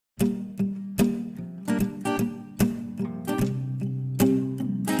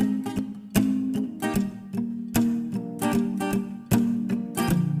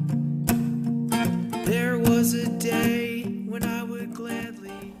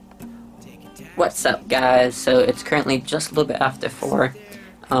What's up, guys? So it's currently just a little bit after 4.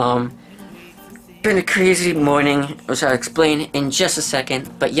 Been a crazy morning, which I'll explain in just a second.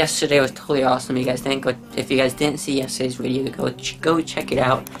 But yesterday was totally awesome. You guys didn't go. If you guys didn't see yesterday's video, go check it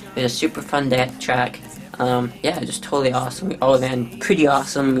out. It was a super fun day at the track. Yeah, just totally awesome. We all ran pretty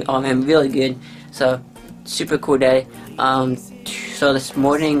awesome. We all ran really good. So super cool day. So this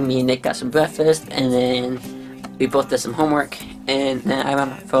morning, me and Nick got some breakfast, and then we both did some homework. And then I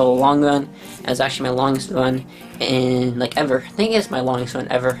went for a long run. It was actually my longest run in like ever. I think it's my longest run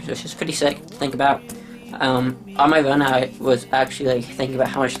ever, which is pretty sick to think about. On my run, I was actually like thinking about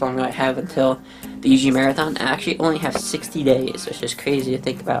how much longer I have until the UG Marathon. I actually only have 60 days, which is crazy to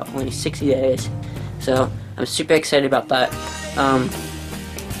think about. Only 60 days. So I'm super excited about that.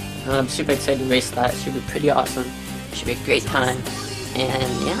 I'm super excited to race that. It should be pretty awesome. It should be a great time.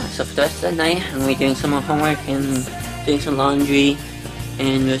 And yeah, so for the rest of the night, I'm gonna be doing some more homework and doing some laundry,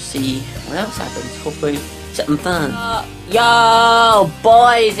 and we'll see what else happens. Hopefully something fun. Yo,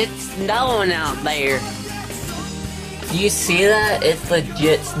 boys, it's snowing out there. Do you see that? It's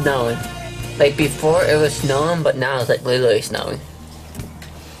legit snowing. Like before it was snowing, but now it's like literally snowing.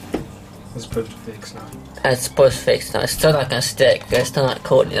 It's supposed to fake snow. It's supposed to fake snow. It's still not gonna stick. It's still not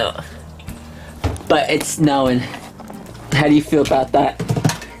cold enough. But it's snowing. How do you feel about that?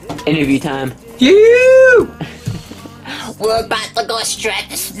 Interview time. You! We're about to go straight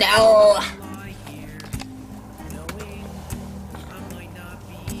to snow!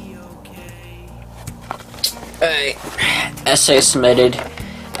 Alright, essay submitted,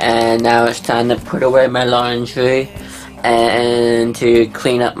 and now it's time to put away my laundry and to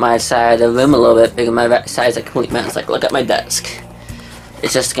clean up my side of the room a little bit, because my side is a complete mess. Like, look at my desk.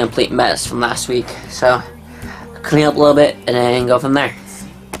 It's just a complete mess from last week, so clean up a little bit and then go from there.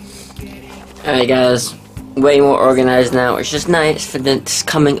 Alright guys, way more organized now, which is nice for this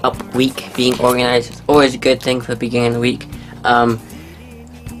coming up week. Being organized is always a good thing for the beginning of the week.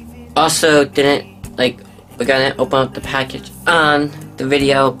 Also we're gonna open up the package on the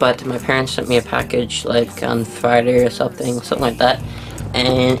video, but my parents sent me a package like on Friday or something like that,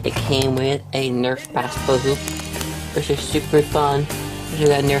 and it came with a Nerf basketball hoop, which is super fun. We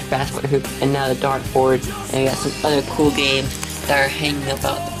got a Nerf basketball hoop, and now the dartboard, and we got some other cool games that are hanging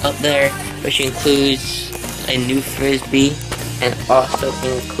up there, which includes a new frisbee, and also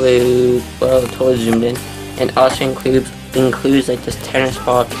include, well, totally zoomed in, and also includes like this tennis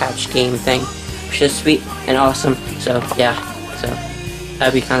ball catch game thing, which is sweet and awesome. So yeah, so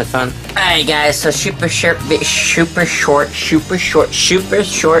that'd be kind of fun. Alright guys, so super short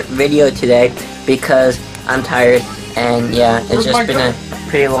video today because I'm tired, and yeah, it's just been a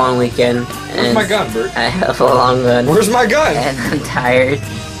pretty long weekend. Where's my gun, Bert? I have a long run. Where's my gun? And I'm tired.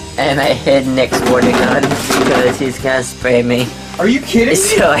 And I hid Nick's sporting gun because he's gonna spray me. Are you kidding me?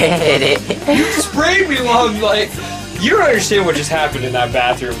 So I hid it. You sprayed me while I'm like... You don't understand what just happened in that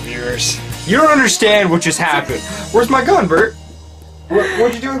bathroom, viewers. You don't understand what just happened. Where's my gun, Bert?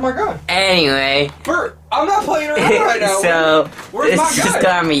 What'd you do with my gun? Anyway. Bert, I'm not playing around right now. So, where's my this gun? is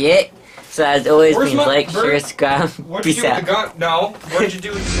gonna be it. So as always, please like, share, subscribe. What'd you Peace do out. with the gun? No. What'd you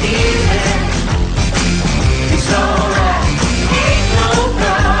do with the gun?